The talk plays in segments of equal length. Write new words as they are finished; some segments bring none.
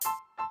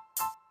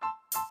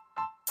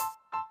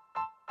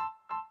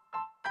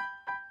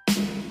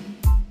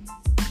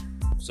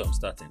So I'm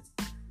starting.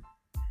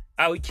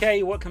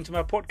 Okay, welcome to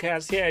my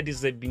podcast. Here, this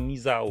is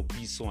Ebenezer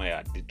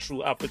Obisonya, the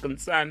true African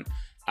son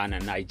and a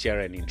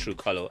Nigerian in true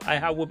color. I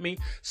have with me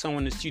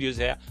someone in the studios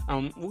here.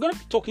 We're going to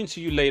be talking to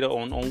you later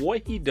on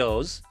what he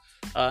does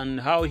and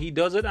how he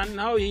does it and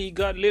how he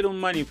got little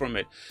money from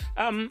it.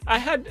 I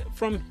had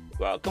from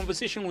a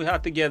conversation we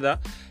had together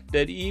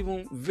that he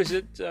even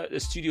visit the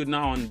studio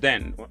now and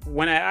then.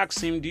 When I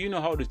asked him, do you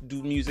know how to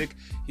do music?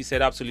 He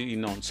said absolutely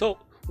none. So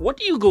what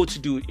do you go to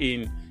do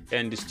in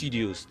the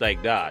studios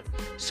like that?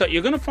 So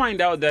you're going to find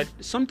out that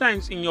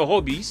sometimes in your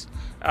hobbies,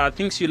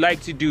 things you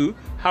like to do,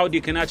 how they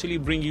can actually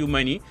bring you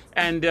money.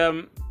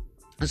 And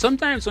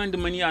sometimes when the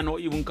money are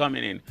not even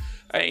coming in.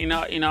 In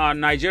our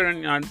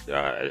Nigerian,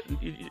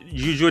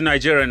 usual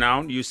Nigeria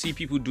now, you see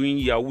people doing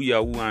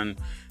Yahoo and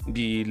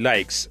the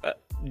likes.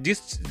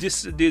 This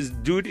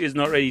dude is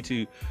not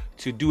ready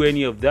to do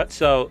any of that.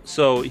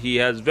 So he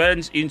has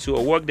ventured into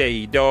a work that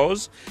he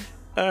does,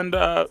 and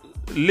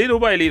little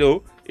by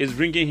little is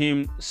bringing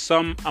him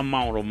some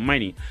amount of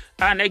money.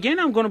 And again,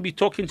 I'm going to be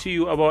talking to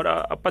you about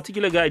a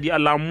particular guy, the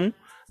Alamu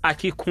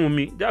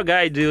Akikomi. That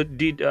guy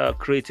did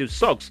Creative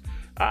Socks.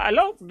 I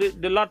love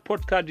the last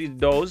podcast it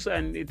does,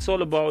 and it's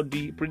all about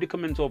the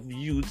predicament of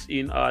youth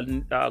in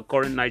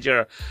current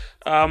Nigeria.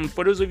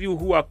 For those of you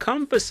who are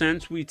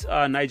conversant with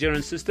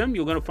Nigerian system,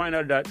 you're going to find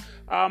out that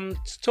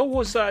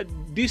towards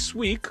this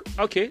week,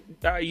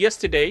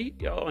 yesterday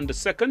on the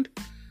 2nd,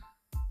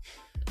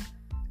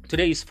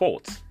 today is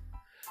 4th.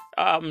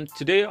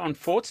 Today on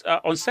 4th,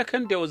 on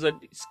 2nd, there was a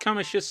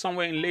skirmishes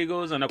somewhere in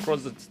Lagos and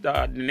across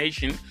the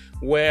nation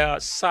where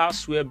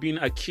SARS were being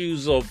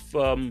accused of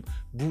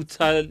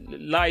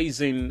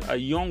brutalizing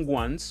young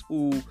ones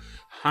who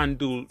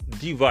handle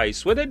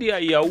device, whether they are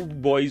Yahoo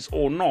boys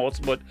or not.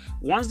 But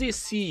once they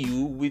see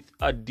you with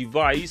a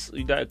device,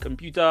 either a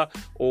computer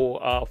or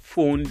a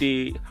phone,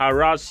 they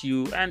harass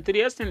you, and to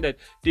the extent that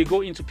they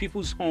go into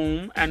people's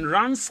home and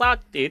ransack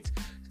it,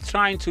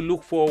 trying to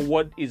look for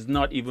what is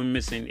not even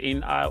missing.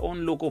 In our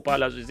own local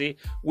parlors, we say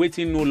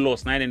waiting no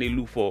loss, night and they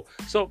look for.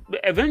 So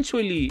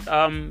eventually,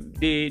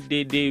 they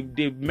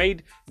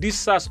made these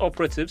SARS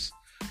operatives.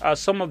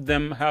 Some of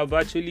them have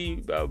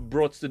actually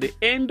brought to the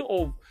end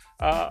of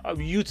a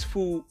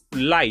youthful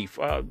life.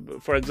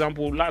 For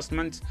example, last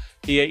month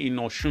here in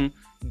Oshun,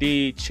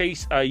 they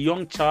chased a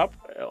young chap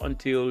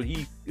until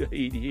he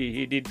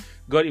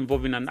got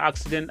involved in an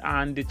accident,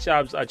 and the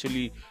chaps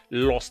actually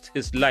lost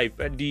his life.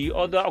 The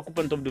other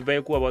occupant of the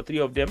vehicle, about 3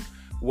 of them,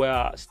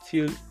 were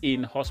still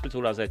in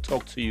hospital as I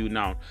talk to you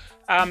now.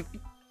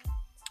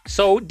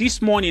 So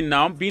this morning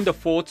now, being the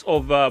 4th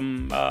of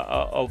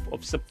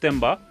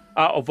October,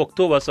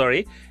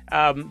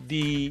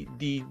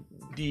 the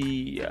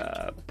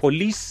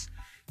police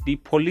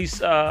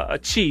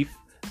chief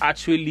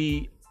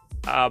actually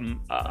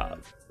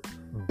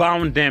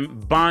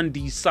banned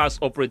these SARS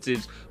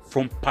operatives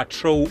from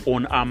patrol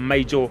on our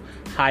major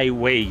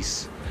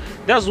highways.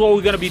 That's what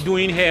we're going to be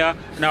doing here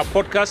in our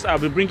podcast. I'll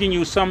be bringing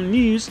you some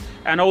news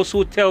and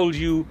also tell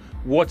you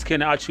what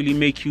can actually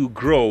make you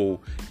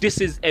grow.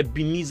 This is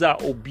Ebenezer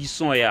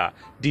Obisonya.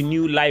 The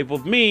new life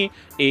of me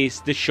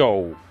is the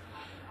show.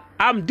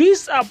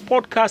 This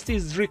podcast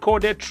is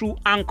recorded through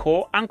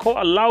Anchor. Anchor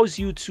allows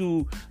you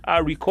to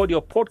record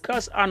your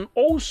podcast and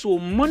also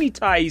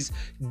monetize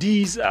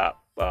these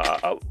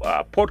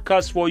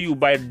podcasts for you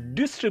by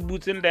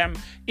distributing them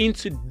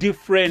into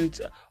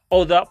different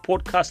other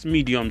podcast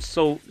mediums.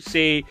 So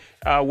say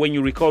when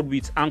you record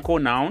with Anchor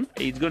now,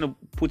 it's going to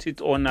put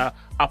it on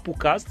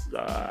Applecast.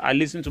 I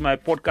listen to my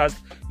podcast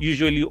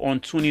usually on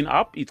Tuning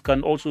app. It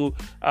can also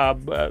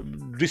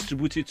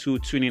distribute it to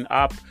Tuning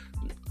app.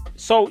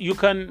 So you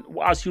can,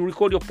 as you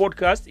record your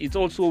podcast, it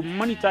also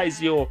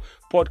monetize your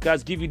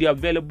podcast, give you the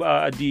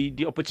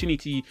the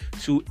opportunity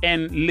to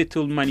earn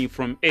little money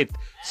from it.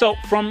 So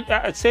from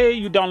say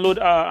you download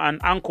an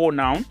Anchor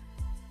now,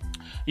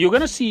 you're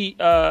gonna see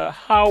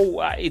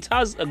how it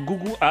has a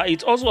Google.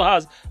 It also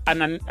has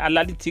an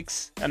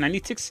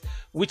analytics,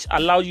 which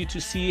allows you to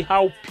see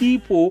how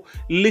people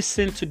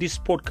listen to this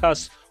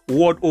podcast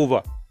world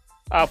over.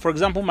 For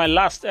example, my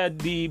last at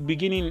the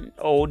beginning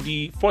or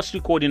the first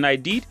recording I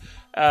did.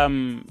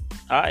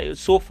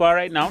 So far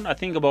right now, I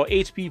think about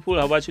 8 people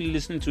have actually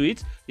listened to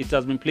it. It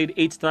has been played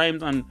 8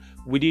 times and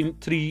within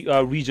 3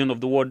 regions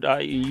of the world,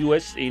 in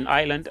US, in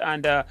Ireland,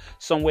 and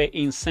somewhere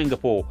in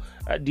Singapore.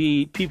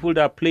 The people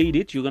that played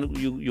it, you're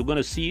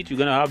gonna see it. You're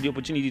gonna have the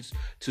opportunity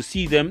to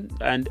see them,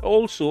 and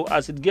also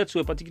as it gets to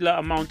a particular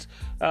amount,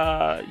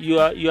 you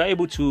are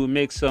able to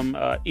make some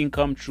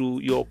income through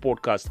your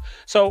podcast.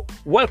 So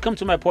welcome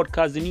to my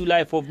podcast, The New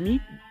Life of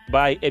Me,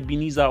 by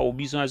Ebenezer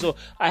Obisonya. So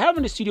I have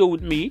in the studio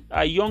with me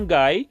a young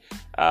guy.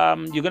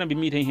 You're gonna be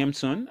meeting him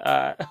soon.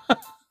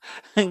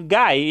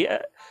 Guy,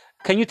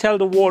 can you tell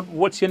the world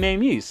what your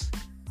name is?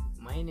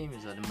 My name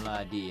is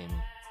Ademola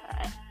Adeyemi.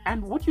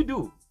 And what you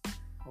do?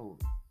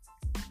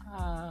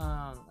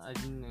 I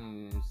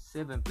do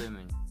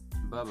self-employment,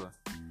 barber.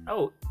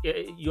 Oh,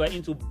 you are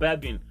into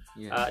barbing,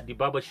 Yeah. The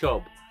barber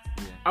shop.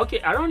 Yeah. Okay,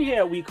 around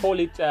here we call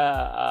it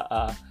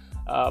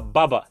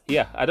barber.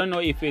 Yeah, I don't know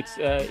if it's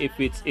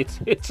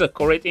a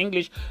correct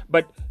English,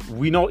 but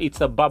we know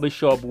it's a barber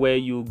shop where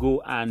you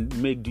go and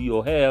do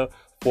your hair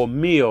for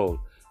male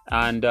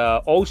and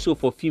also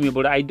for female.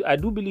 But I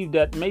do believe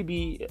that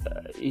maybe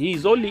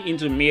he's only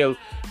into male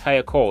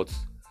haircuts.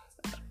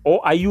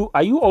 Or are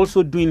you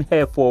also doing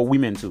hair for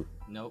women too?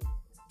 No.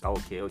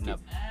 Okay. No.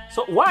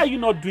 So why are you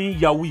not doing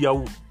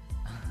yahoo?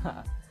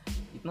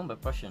 It's not my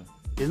passion.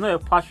 It's not your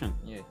passion.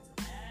 Yeah.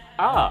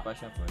 Ah. My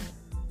passion for it.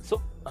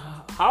 So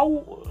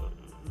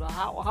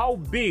how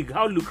big,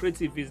 how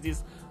lucrative is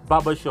this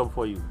barber shop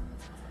for you?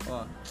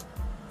 Well,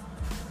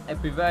 I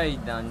prefer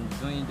it than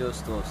doing those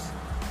stuff.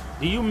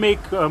 Do you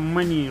make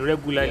money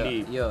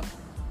regularly? Yeah.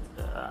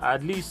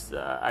 At least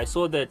I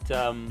saw that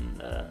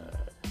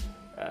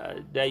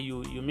that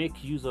you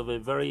make use of a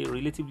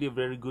relatively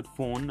very good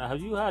phone. Have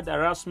you had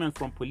harassment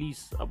from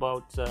police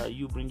about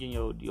you bringing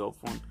your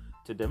phone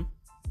to them?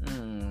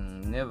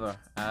 Never.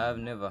 I have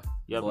never.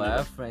 But I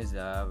have friends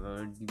that have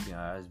already been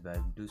harassed by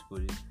those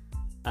police.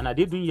 And are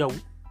they doing Yahoo?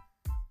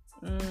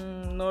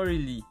 Not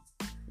really.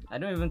 I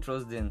don't even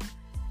trust them.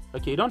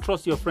 Okay, you don't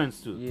trust your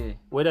friends too? Yeah.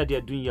 Whether they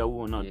are doing Yahoo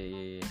or not?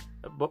 Yeah.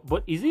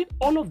 But is it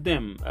all of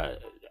them?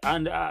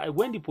 And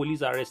when the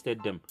police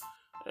arrested them,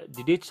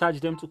 did they charge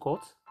them to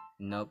court?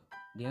 Nope.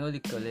 They only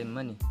collect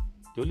money.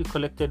 They only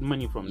collected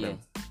money from them.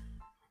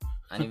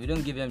 And if you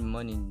don't give them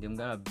money, they're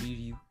gonna beat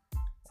you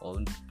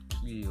or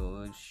kill you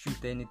or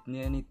shoot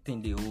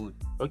anything they hold.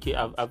 Okay,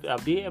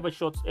 have they ever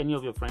shot any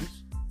of your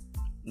friends?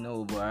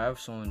 No, but I have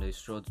someone they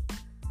shot.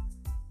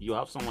 You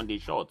have someone they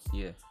shot?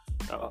 Yeah.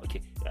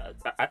 Okay.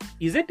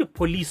 Is it the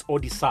police or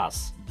the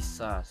SARS? The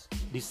SARS.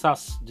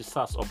 The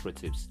SARS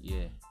operatives?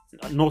 Yeah.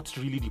 Not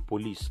really the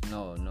police?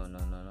 No, not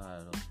at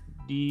all.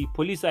 The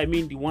police, I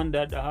mean the one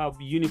that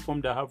have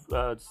uniform, that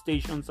have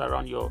stations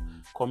around your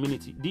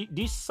community.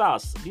 This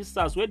SARS,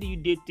 where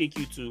do they take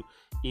you to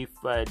if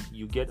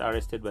you get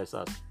arrested by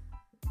SARS?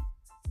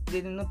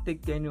 They do not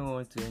take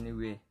anyone to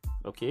anywhere.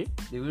 Okay.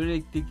 They will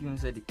really take you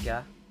inside the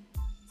car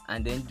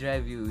and then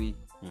drive you away.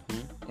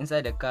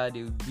 Inside the car,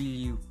 they will bill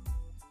you.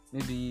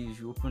 Maybe if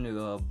you open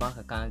a bank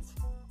account,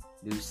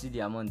 they will see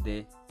the amount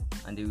there,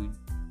 and they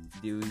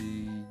will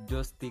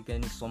just take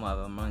any sum of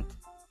amount.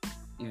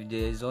 If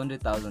there is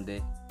 100,000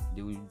 there,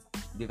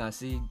 they can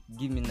say,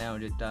 give me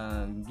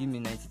 900,000, give me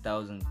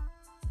 90,000.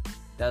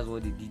 That's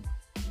what they did.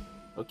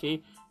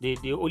 Okay, they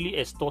only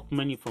extort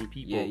money from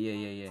people.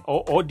 Yeah.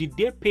 Or did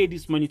they pay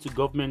this money to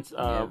government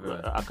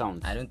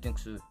accounts? I don't think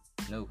so.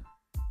 No.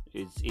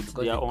 It's because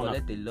their they own.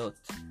 Collect a lot.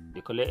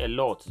 They collect a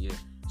lot. Yeah.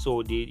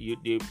 So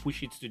they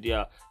push it to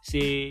their,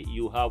 say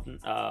you have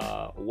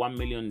 1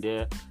 million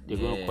there, they're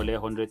going to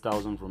collect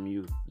 100,000 from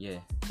you. Yeah.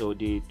 So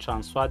they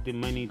transfer the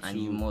money to. And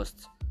you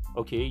must.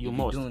 Okay, you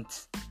must. If you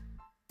don't,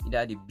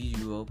 either they beat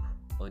you up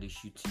or they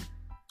shoot you.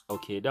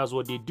 Okay, that's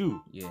what they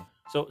do. Yeah.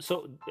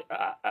 So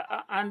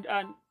and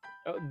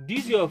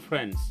these your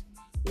friends,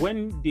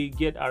 when they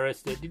get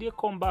arrested, did they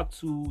come back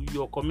to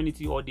your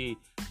community or they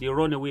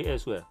run away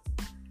elsewhere?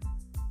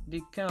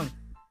 They come.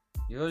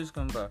 They always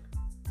come back.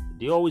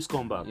 They always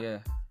come back. Yeah.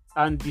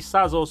 And the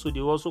SARS also, they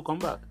also come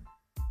back.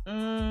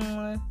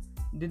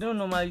 They don't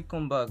normally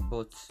come back,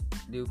 but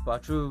they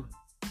patrol.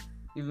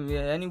 Even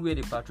anywhere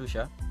they patrol,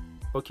 sure.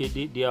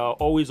 Okay, they are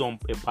always on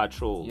a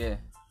patrol. Yeah.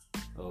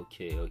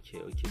 Okay.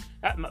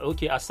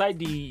 Okay, aside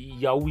the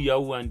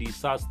Yahoo and the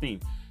SARS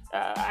thing,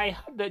 I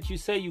heard that you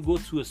say you go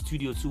to a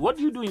studio too. What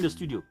do you do in the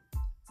studio?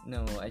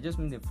 No, I just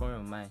met a friend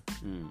of mine.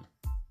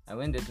 I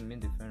went there to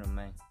meet a friend of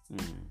mine.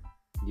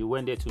 You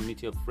went there to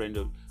meet your friend.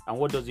 And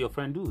what does your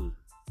friend do?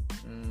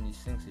 He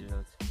sings a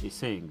lot. He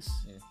sings?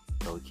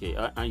 Yeah. Okay,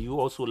 and you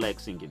also like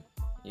singing?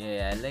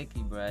 Yeah, I like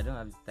it, but I don't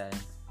have the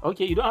talent.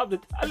 Okay, you don't have the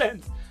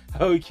talent.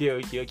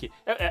 Okay.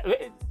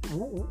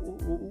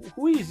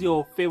 Who is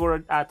your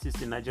favorite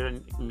artist in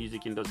Nigerian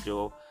music industry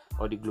or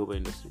the global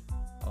industry?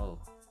 Oh,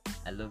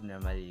 I love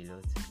Naira Marley a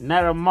lot.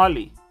 Naira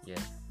Marley? Yeah.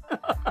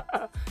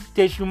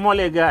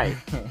 Teshumole guy.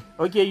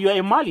 Okay, you are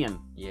a Malian?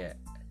 Yeah.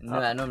 No,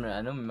 I know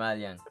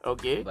Malian.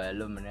 Okay. But I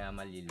love Naira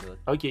Marley a lot.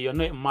 Okay, you're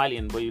not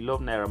Malian, but you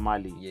love Naira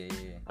Marley. Yeah.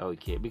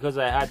 Okay, because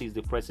I heard he's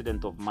the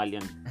president of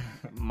Malian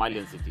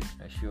city.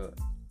 Sure.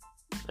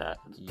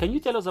 Can you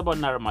tell us about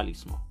Naira Marley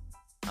small?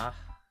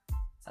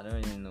 I don't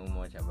really know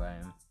much about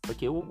him.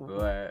 Okay.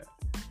 But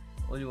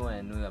only one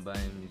I know about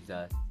him is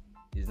that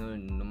he's not a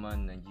normal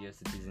Nigerian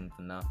citizen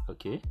for now.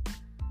 Okay.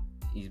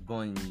 He's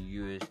born in the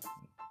US,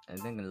 I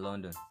think in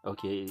London.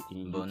 Okay.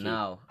 But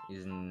now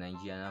he's in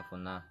Nigeria for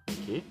now.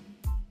 Okay.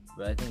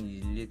 But I think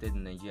he's related to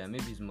Nigeria.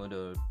 Maybe his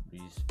mother or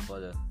his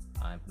father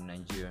are from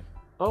Nigeria.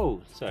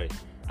 Oh, sorry.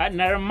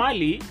 Naira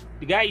Marley,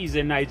 the guy is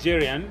a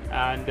Nigerian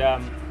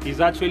and he's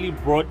actually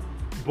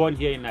born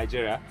here in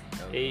Nigeria.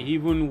 Okay.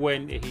 Even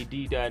when he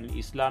did an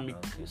Islamic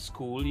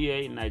school here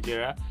in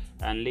Nigeria,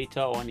 and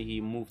later on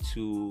he moved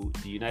to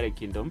the United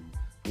Kingdom,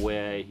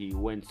 where he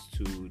went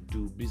to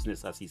do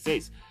business, as he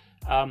says.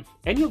 Do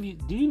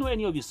you know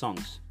any of his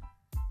songs?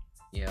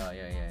 Yeah.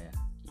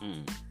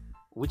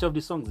 Which of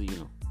the songs do you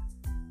know?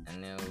 I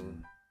know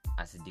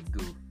As It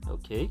Go.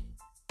 Okay.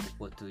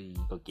 Opotoi.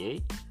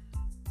 Okay.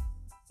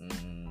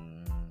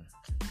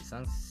 The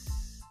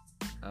songs,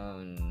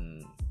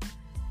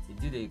 he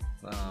did a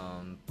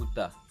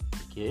Puta,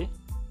 Okay.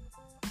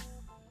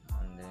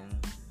 and then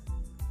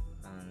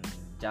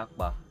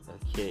Jakba.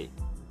 Okay.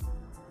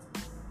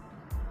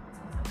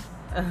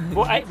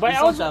 But I songs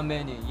also- are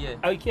many, yeah.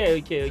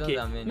 Okay. Songs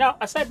are many. Now,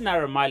 aside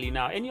Naira Marley,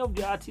 now any of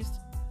the artists,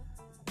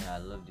 Yeah, I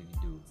love the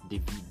video.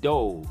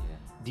 Davido, Yeah,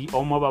 the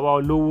Omo Baba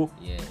Olowo,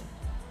 yeah.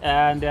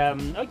 and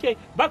okay,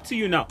 back to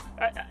you now.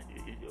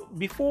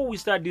 Before we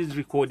start this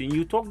recording,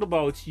 you talked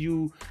about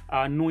you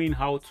knowing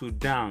how to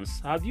dance.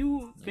 Have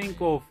you think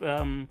of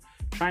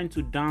trying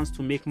to dance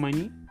to make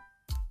money?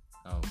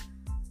 No,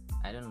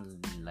 I don't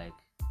really like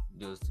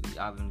just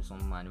having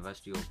some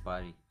anniversary or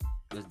party,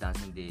 just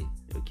dancing there,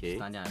 Okay.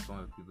 standing in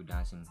front of people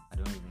dancing. I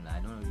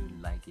don't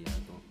really like it at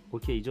all.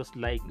 Okay, you just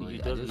like But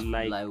you I just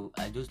like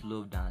I just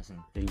love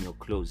dancing. in your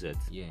closet.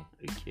 Yeah.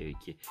 Okay.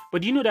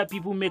 But do you know that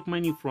people make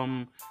money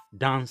from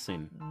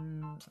dancing?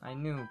 I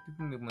know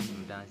people make money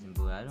from dancing,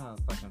 but I don't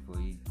have passion for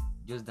it.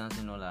 Just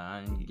dancing all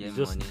around, You get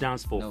just money.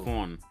 dance for No,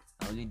 fun.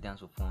 I only dance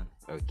for fun.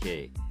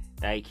 Okay.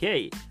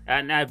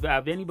 And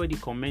have anybody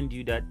commend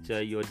you that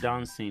you're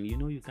dancing? You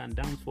know you can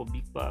dance for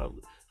big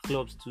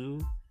clubs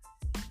too.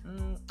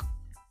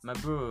 My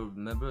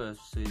brother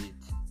said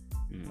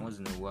it once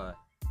in a while.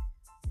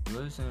 He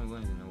always saying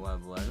once in a while,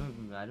 but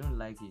I don't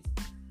like it.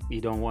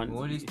 You don't want. He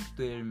always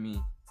tell me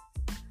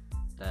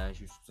that I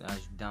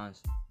should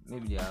dance.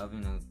 Maybe they are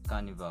having a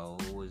carnival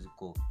or what's it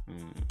called?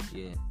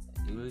 Yeah.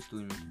 They always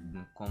told me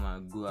to come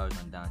and go out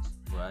and dance,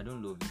 but I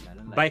don't love it. I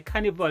don't like By it.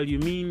 carnival, you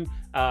mean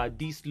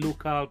these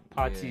local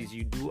parties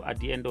you do at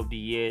the end of the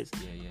years?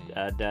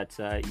 Yeah. That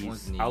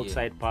Once is in a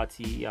outside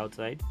party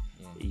outside.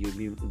 Yeah. You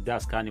mean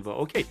that's carnival?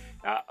 Okay.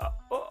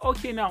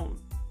 Okay. Now,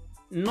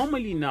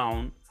 normally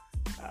now,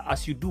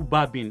 as you do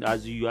barbing,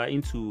 as you are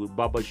into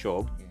barber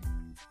shop, Yeah.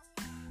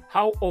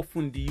 how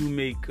often do you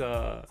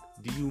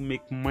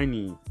make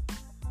money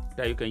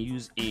that you can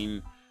use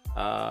in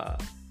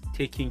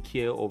taking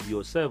care of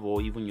yourself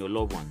or even your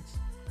loved ones?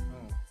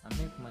 No, I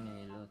make money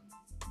a lot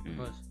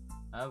because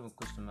I have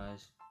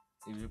customers.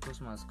 If the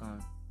customers come,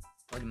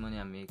 all the money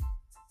I make,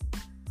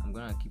 I'm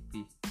gonna keep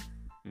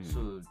it.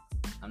 So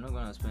I'm not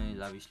gonna spend it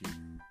lavishly.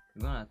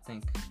 I'm gonna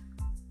think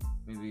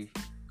maybe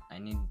I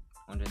need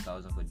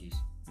 100,000 for this.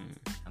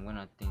 I'm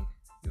gonna think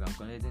if I'm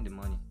collecting the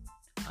money,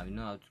 I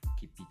know how to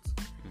keep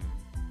it.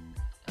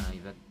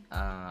 If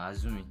I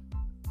assuming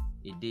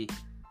a day,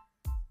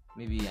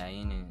 maybe I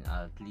earn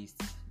at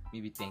least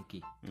maybe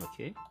 10k.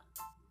 Okay.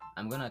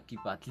 I'm gonna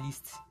keep at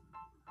least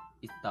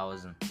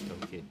 8,000.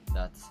 Okay.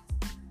 That So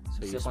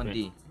you second spend-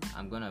 day,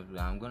 I'm gonna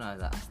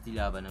still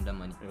have another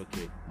money.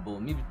 Okay. But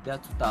maybe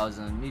that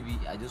 2,000, maybe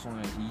I just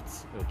wanna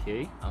eat.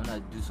 Okay. I wanna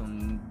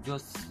do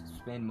just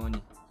spend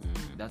money.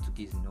 That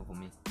 2k is enough for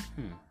me.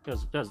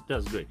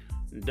 That's great.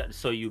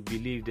 So you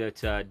believe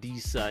that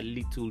this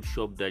little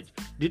shop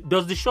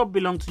does the shop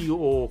belong to you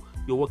or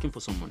you're working for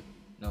someone?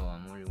 No,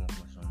 I'm only one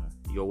for someone.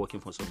 You're working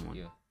for someone.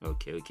 Yeah.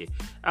 Okay.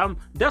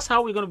 That's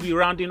how we're going to be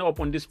rounding up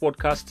on this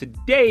podcast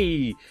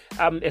today.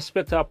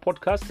 Expect our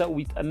podcast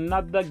with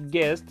another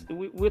guest.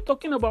 We're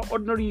talking about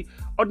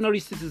ordinary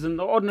citizens,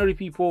 ordinary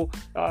people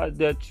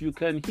that you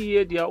can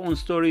hear their own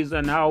stories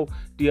and how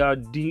they are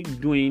they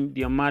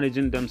are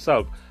managing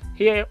themselves.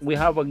 Here we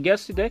have a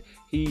guest today.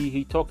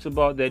 He talks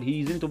about that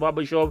he's into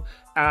barbershop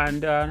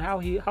and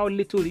how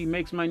little he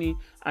makes money,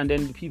 and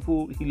then the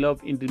people he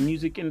loves in the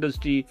music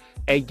industry.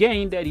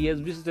 Again, that he has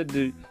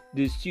visited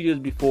the studios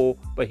before,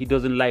 but he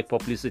doesn't like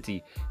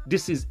publicity.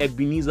 This is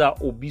Ebenezer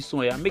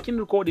Obisoya making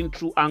recording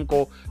through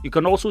Anchor. You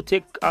can also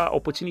take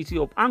opportunity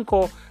of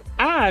Anchor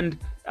and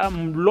a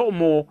lot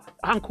more.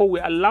 Anchor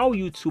will allow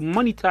you to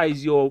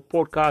monetize your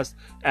podcast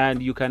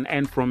and you can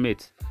earn from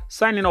it.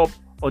 Signing up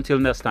until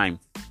next time.